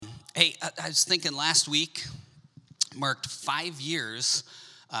Hey, I was thinking last week marked 5 years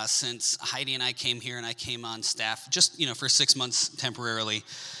since Heidi and I came here, and I came on staff just, for 6 months temporarily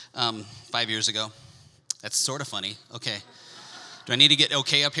 5 years ago. That's sort of funny. Okay. Do I need to get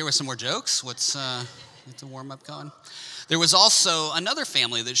okay up here with some more jokes? What's the warm-up going? There was also another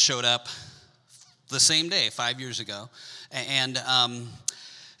family that showed up the same day 5 years ago, and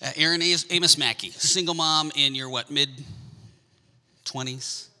Erin Amos Mackey, single mom in your mid-20s?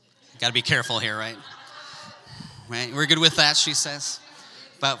 Got to be careful here, right? Right? We're good with that, she says.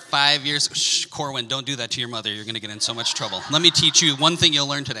 About 5 years. Shh, Corwin, don't do that to your mother. You're going to get in so much trouble. Let me teach you one thing you'll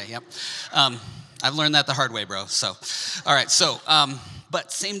learn today. Yep. I've learned that the hard way, bro. So, all right. So,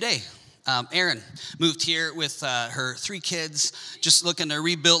 but same day, Erin moved here with her 3 kids, just looking to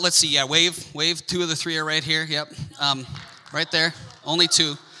rebuild. Let's see. Yeah, wave. 2 of the 3 are right here. Yep. Right there. Only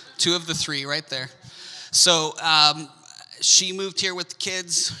 2. 2 of the 3 right there. So, she moved here with the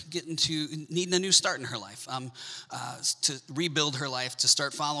kids, needing a new start in her life, to rebuild her life, to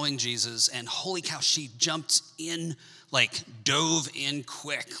start following Jesus. And holy cow, she jumped in, dove in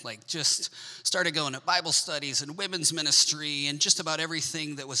quick, just started going to Bible studies and women's ministry and just about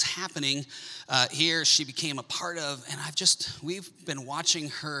everything that was happening here. She became a part of, and we've been watching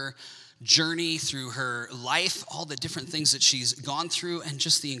her journey through her life, all the different things that she's gone through, and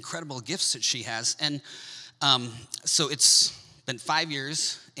just the incredible gifts that she has. And so it's been 5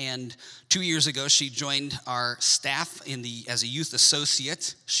 years, and 2 years ago, she joined our staff as a youth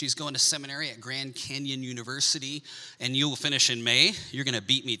associate. She's going to seminary at Grand Canyon University, and you will finish in May. You're going to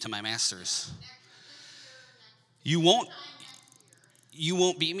beat me to my master's. You won't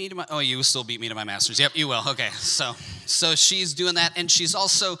beat me to my, you will still beat me to my master's. Yep, you will. Okay, so she's doing that, and she's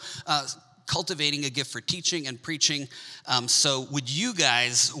also cultivating a gift for teaching and preaching. So would you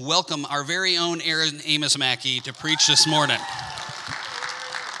guys welcome our very own Erin Amos Mackey to preach this morning?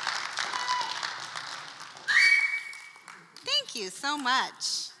 Thank you so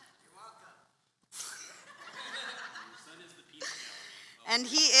much. And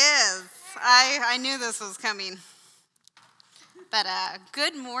he is. I knew this was coming. But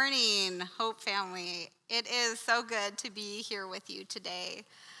good morning, Hope family. It is so good to be here with you today.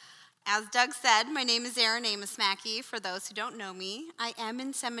 As Doug said, my name is Erin Amos Mackey. For those who don't know me, I am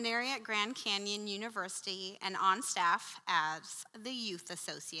in seminary at Grand Canyon University and on staff as the youth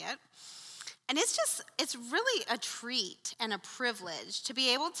associate. And it's really a treat and a privilege to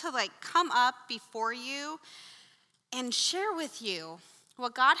be able to come up before you and share with you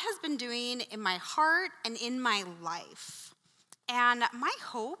what God has been doing in my heart and in my life. And my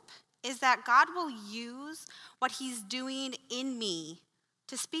hope is that God will use what he's doing in me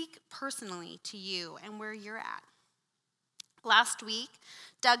to speak personally to you and where you're at. Last week,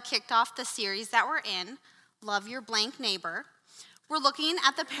 Doug kicked off the series that we're in, Love Your Blank Neighbor. We're looking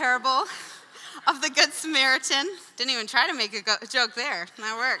at the parable of the Good Samaritan. Didn't even try to make a joke there.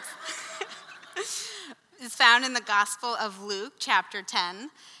 That works. It's found in the Gospel of Luke, chapter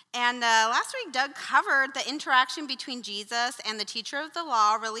 10. And last week, Doug covered the interaction between Jesus and the teacher of the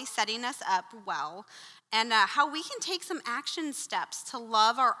law, really setting us up well, and how we can take some action steps to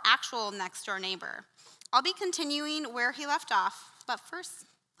love our actual next-door neighbor. I'll be continuing where he left off, but first,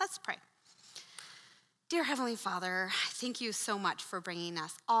 let's pray. Dear Heavenly Father, thank you so much for bringing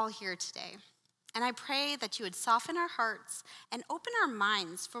us all here today. And I pray that you would soften our hearts and open our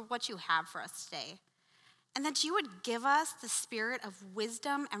minds for what you have for us today. And that you would give us the spirit of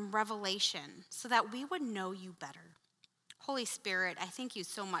wisdom and revelation so that we would know you better. Holy Spirit, I thank you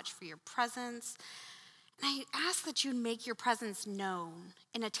so much for your presence. And I ask that you'd make your presence known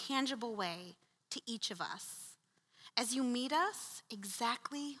in a tangible way to each of us as you meet us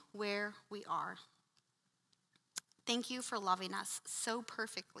exactly where we are. Thank you for loving us so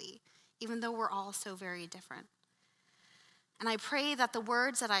perfectly, even though we're all so very different. And I pray that the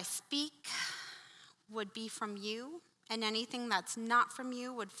words that I speak would be from you, and anything that's not from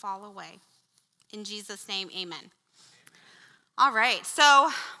you would fall away. In Jesus' name, amen. All right, so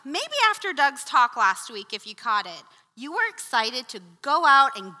maybe after Doug's talk last week, if you caught it, you were excited to go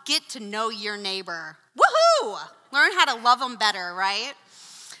out and get to know your neighbor. Woohoo! Learn how to love them better, right?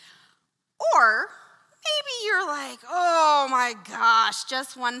 Or maybe you're like, oh my gosh,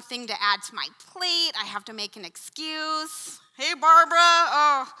 just one thing to add to my plate. I have to make an excuse. Hey,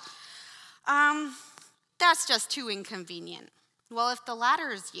 Barbara. That's just too inconvenient. Well, if the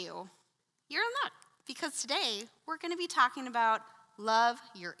latter is you, you're in luck, because today we're going to be talking about love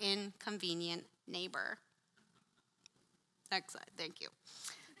your inconvenient neighbor. Next slide, thank you.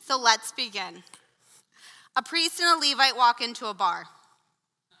 So let's begin. A priest and a Levite walk into a bar.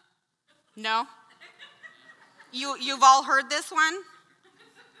 No? You've all heard this one?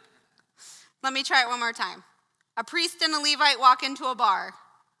 Let me try it one more time. A priest and a Levite walk into a bar.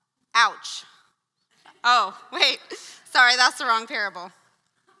 Ouch. Oh, wait. Sorry, that's the wrong parable.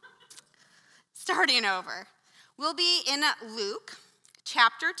 Starting over. We'll be in Luke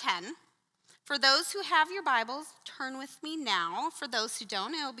chapter 10. For those who have your Bibles, turn with me now. For those who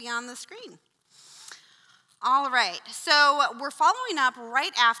don't, it'll be on the screen. All right, so we're following up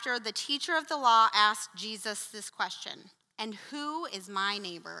right after the teacher of the law asked Jesus this question, and who is my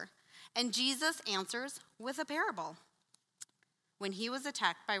neighbor? And Jesus answers with a parable. When he was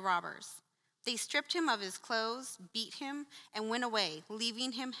attacked by robbers, they stripped him of his clothes, beat him, and went away,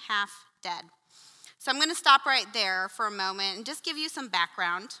 leaving him half dead. So I'm going to stop right there for a moment and just give you some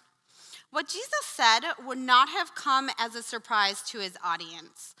background. What Jesus said would not have come as a surprise to his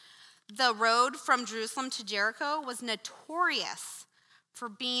audience. The road from Jerusalem to Jericho was notorious for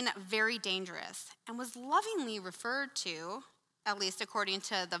being very dangerous and was lovingly referred to, at least according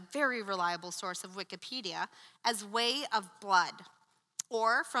to the very reliable source of Wikipedia, as Way of Blood,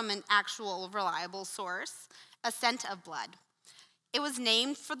 or from an actual reliable source, a scent of blood. It was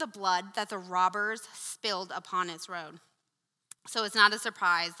named for the blood that the robbers spilled upon its road. So it's not a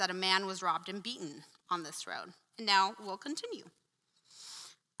surprise that a man was robbed and beaten on this road. And now we'll continue.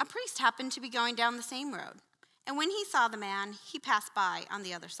 A priest happened to be going down the same road, and when he saw the man, he passed by on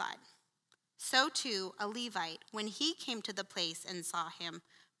the other side. So too, a Levite, when he came to the place and saw him,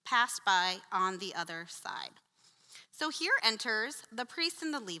 passed by on the other side. So here enters the priest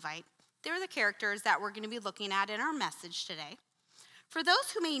and the Levite. They're the characters that we're going to be looking at in our message today. For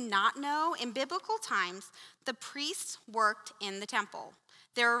those who may not know, in biblical times, the priests worked in the temple.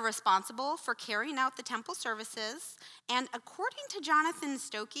 They were responsible for carrying out the temple services, and according to Jonathan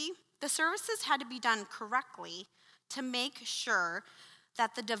Stokey, the services had to be done correctly to make sure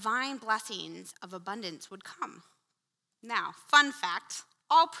that the divine blessings of abundance would come. Now, fun fact,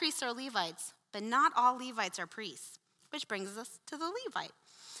 all priests are Levites, but not all Levites are priests, which brings us to the Levite.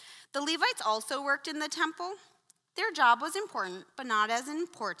 The Levites also worked in the temple. Their job was important, but not as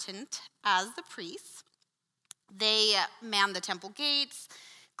important as the priests. They manned the temple gates,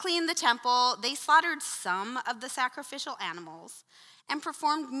 cleaned the temple, they slaughtered some of the sacrificial animals, and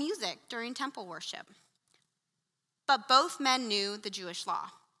performed music during temple worship. But both men knew the Jewish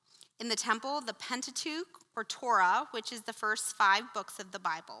law. In the temple, the Pentateuch, or Torah, which is the first 5 books of the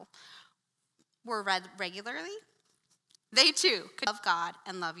Bible, were read regularly. They too could love God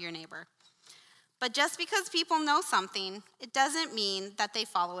and love your neighbor. But just because people know something, it doesn't mean that they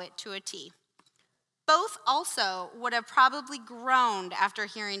follow it to a T. Both also would have probably groaned after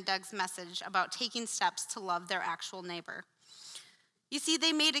hearing Doug's message about taking steps to love their actual neighbor. You see,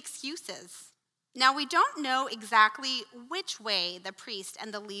 they made excuses. Now, we don't know exactly which way the priest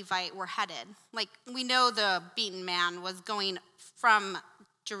and the Levite were headed. Like, we know the beaten man was going from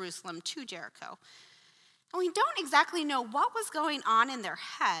Jerusalem to Jericho. And we don't exactly know what was going on in their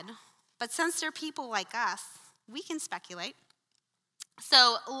head, but since they're people like us, we can speculate.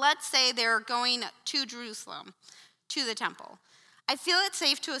 So let's say they're going to Jerusalem, to the temple. I feel it's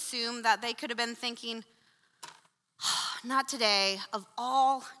safe to assume that they could have been thinking, not today, of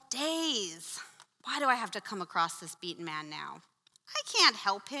all days. Why do I have to come across this beaten man now? I can't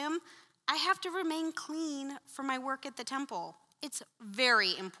help him. I have to remain clean for my work at the temple. It's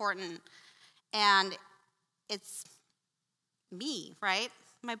very important. And it's me, right?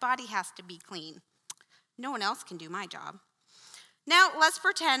 My body has to be clean. No one else can do my job. Now, let's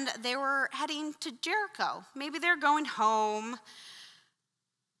pretend they were heading to Jericho. Maybe they're going home.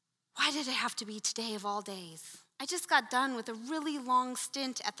 Why did it have to be today of all days? I just got done with a really long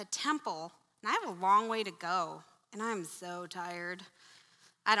stint at the temple, and I have a long way to go, and I'm so tired.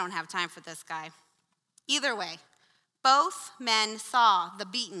 I don't have time for this guy. Either way, both men saw the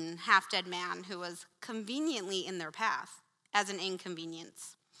beaten, half-dead man who was conveniently in their path as an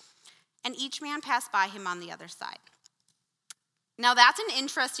inconvenience, and each man passed by him on the other side. Now, that's an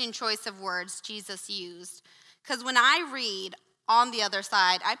interesting choice of words Jesus used, because when I read on the other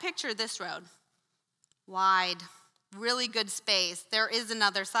side, I picture this road. Wide, really good space. There is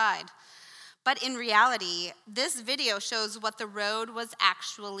another side. But in reality, this video shows what the road was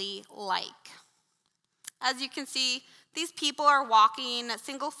actually like. As you can see, these people are walking a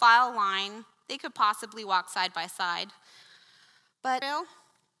single file line. They could possibly walk side by side.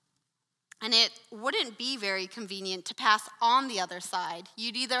 And it wouldn't be very convenient to pass on the other side.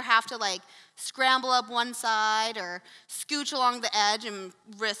 You'd either have to scramble up one side or scooch along the edge and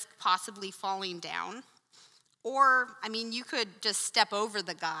risk possibly falling down. Or, you could just step over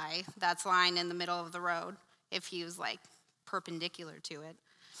the guy that's lying in the middle of the road if he was perpendicular to it.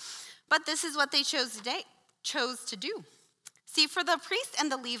 But this is what they chose to do. See, for the priest and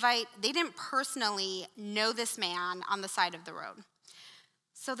the Levite, they didn't personally know this man on the side of the road.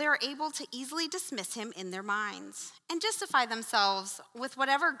 So they're able to easily dismiss him in their minds and justify themselves with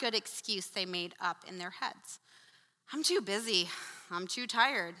whatever good excuse they made up in their heads. I'm too busy. I'm too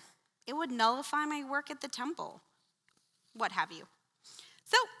tired. It would nullify my work at the temple. What have you.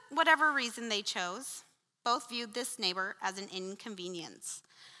 So, whatever reason they chose, both viewed this neighbor as an inconvenience.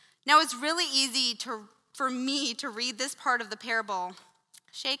 Now, it's really easy for me to read this part of the parable,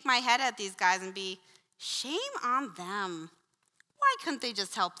 shake my head at these guys and be, shame on them. Why couldn't they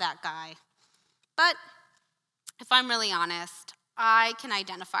just help that guy? But if I'm really honest, I can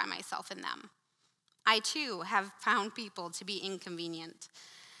identify myself in them. I too have found people to be inconvenient.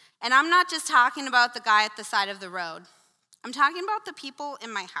 And I'm not just talking about the guy at the side of the road. I'm talking about the people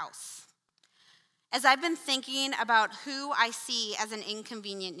in my house. As I've been thinking about who I see as an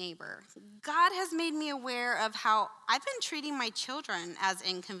inconvenient neighbor, God has made me aware of how I've been treating my children as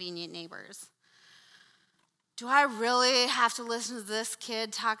inconvenient neighbors. Do I really have to listen to this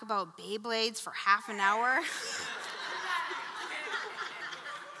kid talk about Beyblades for half an hour?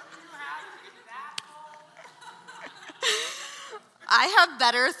 I have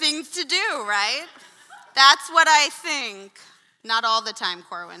better things to do, right? That's what I think. Not all the time,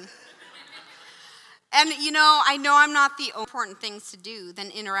 Corwin. And I know I'm not the important things to do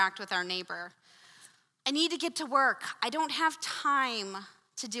than interact with our neighbor. I need to get to work. I don't have time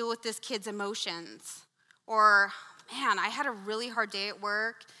to deal with this kid's emotions. Or, man, I had a really hard day at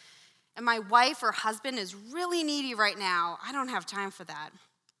work, and my wife or husband is really needy right now. I don't have time for that.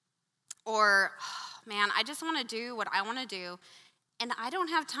 Or, man, I just want to do what I want to do, and I don't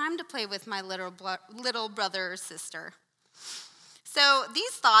have time to play with my little brother or sister. So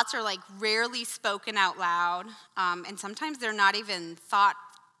these thoughts are rarely spoken out loud, and sometimes they're not even thought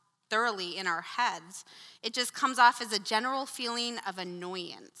thoroughly in our heads. It just comes off as a general feeling of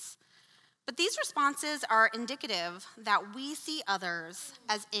annoyance. But these responses are indicative that we see others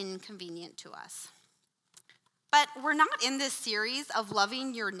as inconvenient to us. But we're not in this series of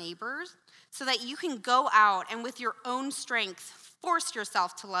loving your neighbors so that you can go out and with your own strength force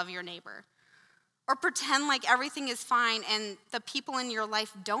yourself to love your neighbor. Or pretend like everything is fine and the people in your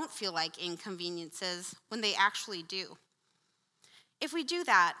life don't feel like inconveniences when they actually do. If we do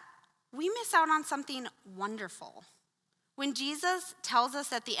that, we miss out on something wonderful. When Jesus tells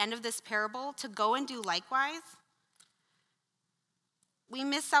us at the end of this parable to go and do likewise, we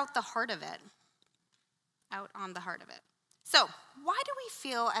miss out the heart of it, So, why do we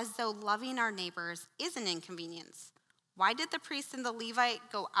feel as though loving our neighbors is an inconvenience? Why did the priest and the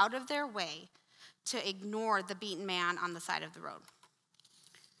Levite go out of their way to ignore the beaten man on the side of the road?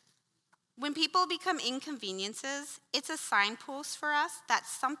 When people become inconveniences, it's a signpost for us that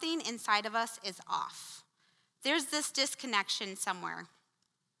something inside of us is off. There's this disconnection somewhere.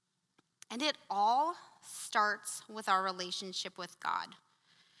 And it all starts with our relationship with God.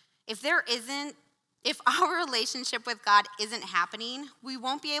 If our relationship with God isn't happening, we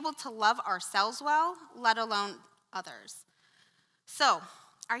won't be able to love ourselves well, let alone others. So,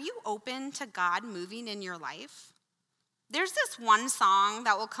 are you open to God moving in your life? There's this one song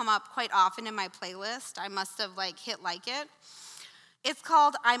that will come up quite often in my playlist. I must have hit it. It's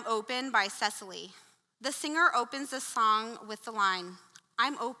called I'm Open by Cecily. The singer opens the song with the line,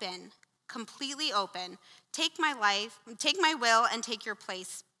 I'm open, completely open. Take my will, and take your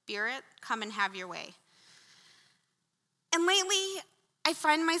place. Spirit, come and have your way. And lately, I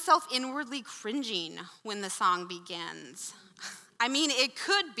find myself inwardly cringing when the song begins. I mean, it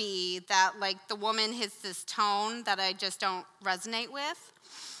could be that the woman hits this tone that I just don't resonate with.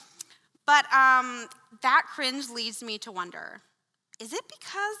 But that cringe leads me to wonder, is it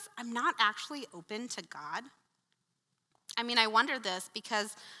because I'm not actually open to God? I mean, I wonder this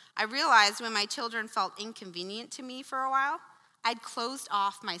because I realized when my children felt inconvenient to me for a while, I'd closed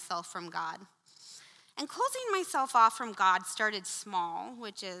off myself from God. And closing myself off from God started small,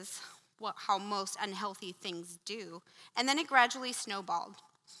 which is how most unhealthy things do, and then it gradually snowballed.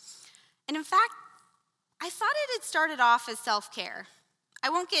 And in fact, I thought it had started off as self-care. I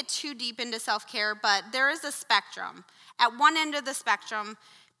won't get too deep into self-care, but there is a spectrum. At one end of the spectrum,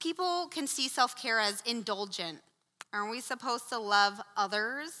 people can see self-care as indulgent. Aren't we supposed to love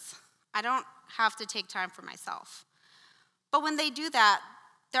others? I don't have to take time for myself. But when they do that,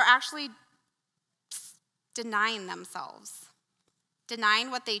 they're actually denying themselves, denying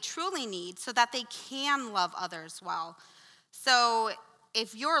what they truly need so that they can love others well. So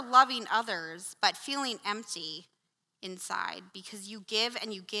if you're loving others but feeling empty inside because you give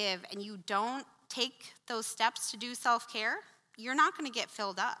and you don't take those steps to do self-care, you're not going to get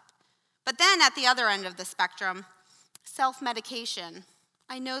filled up. But then at the other end of the spectrum, Self-medication.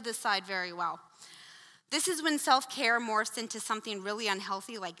 I know this side very well. This is when self-care morphs into something really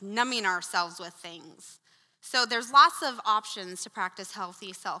unhealthy, like numbing ourselves with things. So there's lots of options to practice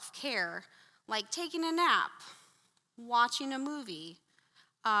healthy self-care, like taking a nap, watching a movie,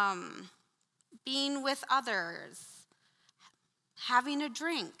 being with others, having a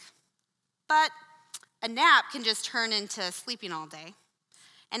drink. But a nap can just turn into sleeping all day.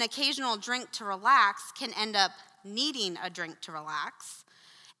 An occasional drink to relax can end up needing a drink to relax.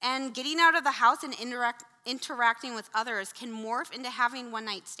 And getting out of the house and interacting with others can morph into having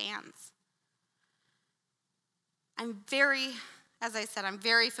one-night stands. As I said, I'm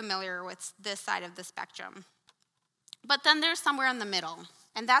very familiar with this side of the spectrum. But then there's somewhere in the middle,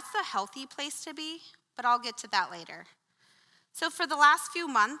 and that's the healthy place to be, but I'll get to that later. So for the last few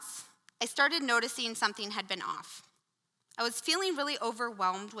months, I started noticing something had been off. I was feeling really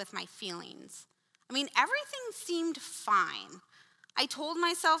overwhelmed with my feelings. Everything seemed fine. I told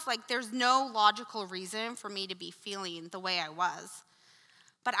myself, there's no logical reason for me to be feeling the way I was.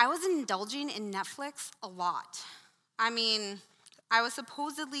 But I was indulging in Netflix a lot. I was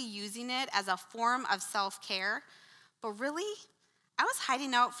supposedly using it as a form of self-care, but really, I was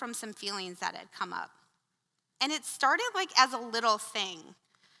hiding out from some feelings that had come up. And it started as a little thing.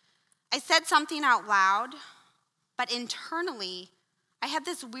 I said something out loud, but internally, I had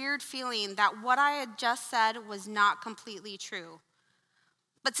this weird feeling that what I had just said was not completely true.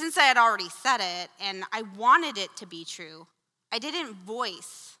 But since I had already said it, and I wanted it to be true, I didn't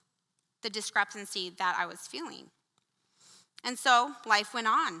voice the discrepancy that I was feeling. And so life went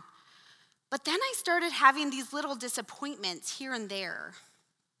on. But then I started having these little disappointments here and there.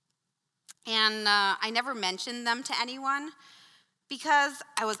 And I never mentioned them to anyone because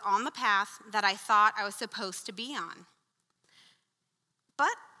I was on the path that I thought I was supposed to be on.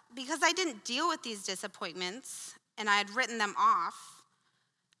 But because I didn't deal with these disappointments and I had written them off,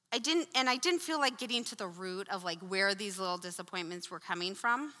 I didn't feel like getting to the root of where these little disappointments were coming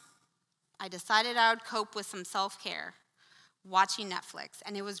from. I decided I would cope with some self-care, watching Netflix,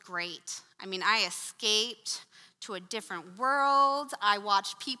 and it was great. I escaped to a different world. I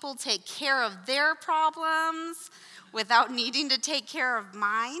watched people take care of their problems without needing to take care of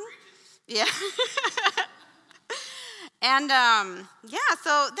mine. Yeah. And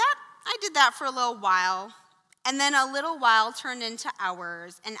so I did that for a little while. And then a little while turned into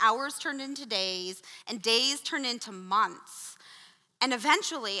hours, and hours turned into days, and days turned into months. And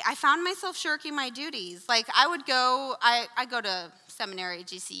eventually, I found myself shirking my duties. I go to seminary at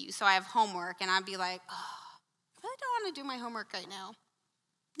GCU, so I have homework, and I'd be like, I really don't want to do my homework right now.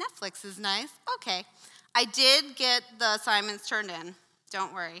 Netflix is nice. Okay. I did get the assignments turned in.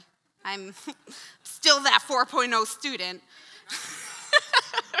 Don't worry. I'm still that 4.0 student.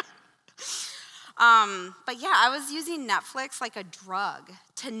 But yeah, I was using Netflix like a drug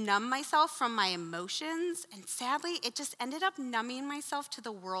to numb myself from my emotions, and sadly, it just ended up numbing myself to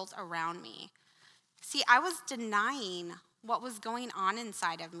the world around me. See, I was denying what was going on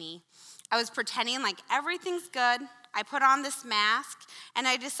inside of me. I was pretending like everything's good. I put on this mask, and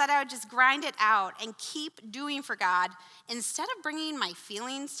I decided I would just grind it out and keep doing for God instead of bringing my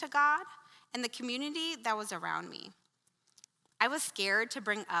feelings to God and the community that was around me. I was scared to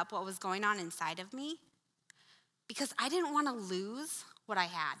bring up what was going on inside of me because I didn't want to lose what I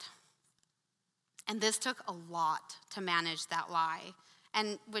had. And this took a lot to manage that lie,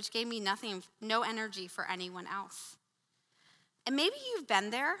 and which gave me no energy for anyone else. And maybe you've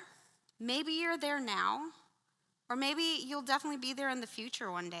been there, maybe you're there now, or maybe you'll definitely be there in the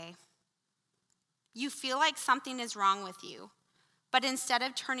future one day. You feel like something is wrong with you, but instead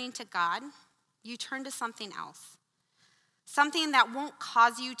of turning to God, you turn to something else. Something that won't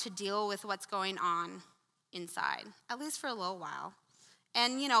cause you to deal with what's going on inside, at least for a little while.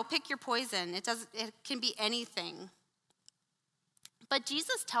 And, pick your poison. It can be anything. But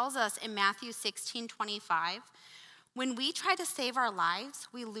Jesus tells us in Matthew 16:25, when we try to save our lives,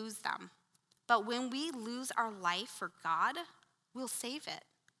 we lose them. But when we lose our life for God, we'll save it.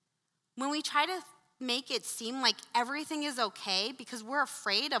 When we try to make it seem like everything is okay because we're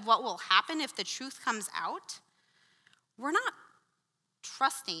afraid of what will happen if the truth comes out, we're not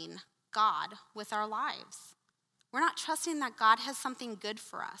trusting God with our lives. We're not trusting that God has something good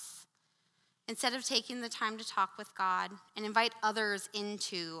for us. Instead of taking the time to talk with God and invite others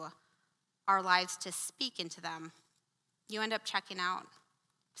into our lives to speak into them, you end up checking out.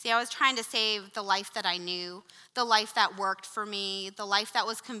 See, I was trying to save the life that I knew, the life that worked for me, the life that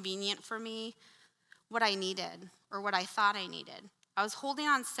was convenient for me, what I needed or what I thought I needed. I was holding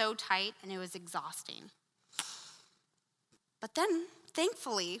on so tight and it was exhausting. But then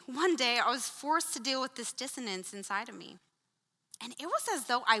thankfully, one day I was forced to deal with this dissonance inside of me. And it was as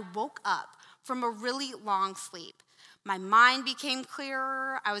though I woke up from a really long sleep. My mind became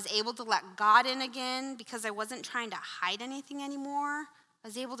clearer. I was able to let God in again because I wasn't trying to hide anything anymore. I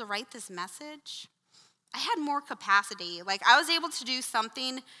was able to write this message. I had more capacity. Like, I was able to do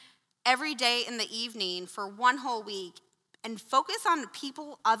something every day in the evening for one whole week and focus on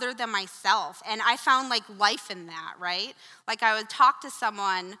people other than myself. And I found like life in that, right? Like, I would talk to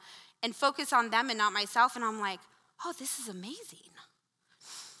someone and focus on them and not myself. And I'm like, oh, this is amazing.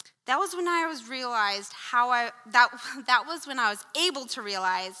 That was when I was able to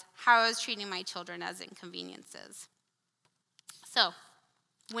realize how I was treating my children as inconveniences. So,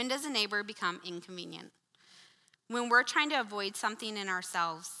 when does a neighbor become inconvenient? When we're trying to avoid something in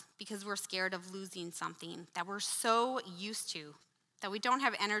ourselves because we're scared of losing something that we're so used to that we don't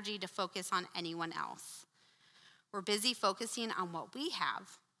have energy to focus on anyone else. We're busy focusing on what we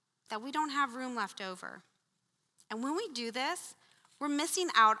have, that we don't have room left over. And when we do this, we're missing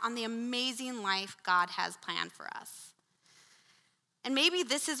out on the amazing life God has planned for us. And maybe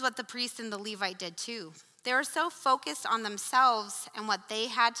this is what the priest and the Levite did too. They were so focused on themselves and what they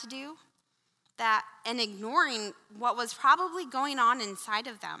had to do and ignoring what was probably going on inside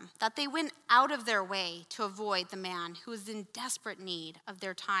of them, that they went out of their way to avoid the man who was in desperate need of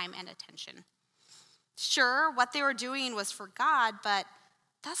their time and attention. Sure, what they were doing was for God, but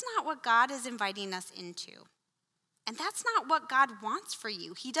that's not what God is inviting us into. And that's not what God wants for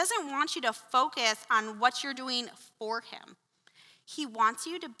you. He doesn't want you to focus on what you're doing for him. He wants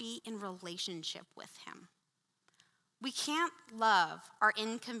you to be in relationship with him. We can't love our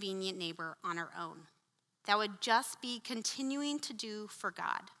inconvenient neighbor on our own. That would just be continuing to do for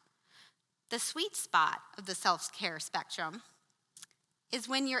God. The sweet spot of the self-care spectrum is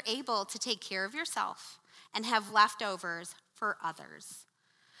when you're able to take care of yourself and have leftovers for others.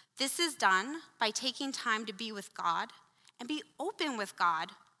 This is done by taking time to be with God and be open with God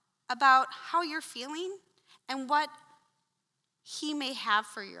about how you're feeling and what he may have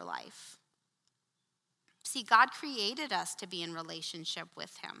for your life. See, God created us to be in relationship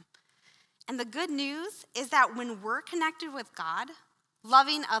with him. And the good news is that when we're connected with God,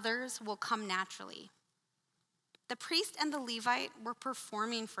 loving others will come naturally. The priest and the Levite were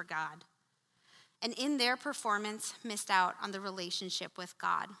performing for God, and in their performance missed out on the relationship with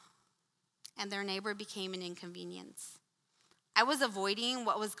God, and their neighbor became an inconvenience. I was avoiding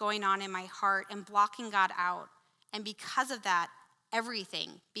what was going on in my heart and blocking God out, and because of that,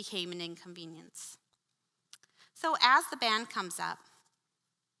 everything became an inconvenience. So as the band comes up,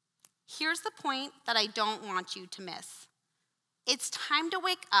 here's the point that I don't want you to miss. It's time to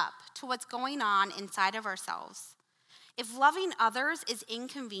wake up to what's going on inside of ourselves. If loving others is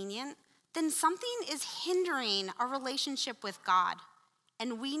inconvenient, then something is hindering our relationship with God,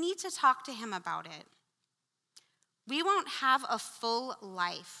 and we need to talk to him about it. We won't have a full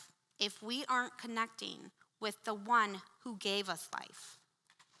life if we aren't connecting with the one who gave us life.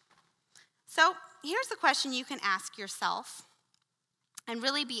 So here's the question you can ask yourself and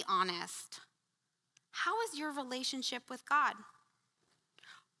really be honest. How is your relationship with God?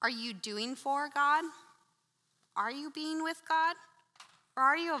 Are you doing for God? Are you being with God? Or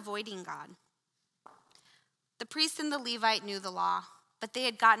are you avoiding God? The priest and the Levite knew the law, but they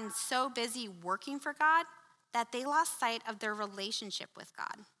had gotten so busy working for God that they lost sight of their relationship with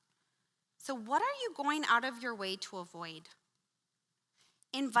God. So what are you going out of your way to avoid?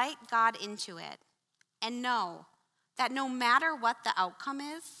 Invite God into it and know that no matter what the outcome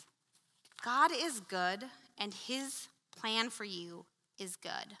is, God is good and his plan for you is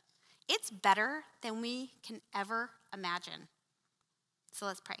good. It's better than we can ever imagine. So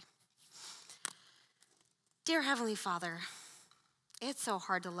let's pray. Dear Heavenly Father, it's so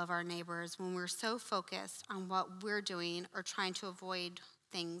hard to love our neighbors when we're so focused on what we're doing or trying to avoid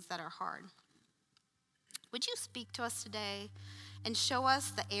things that are hard. Would you speak to us today and show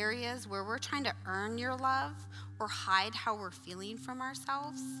us the areas where we're trying to earn your love or hide how we're feeling from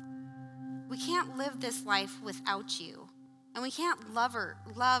ourselves? We can't live this life without you, and we can't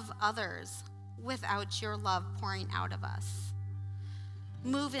love others without your love pouring out of us.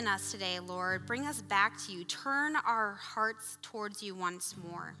 Move in us today, Lord. Bring us back to you. Turn our hearts towards you once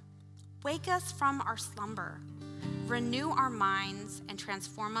more. Wake us from our slumber. Renew our minds and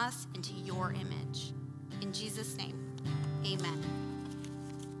transform us into your image. In Jesus' name, amen.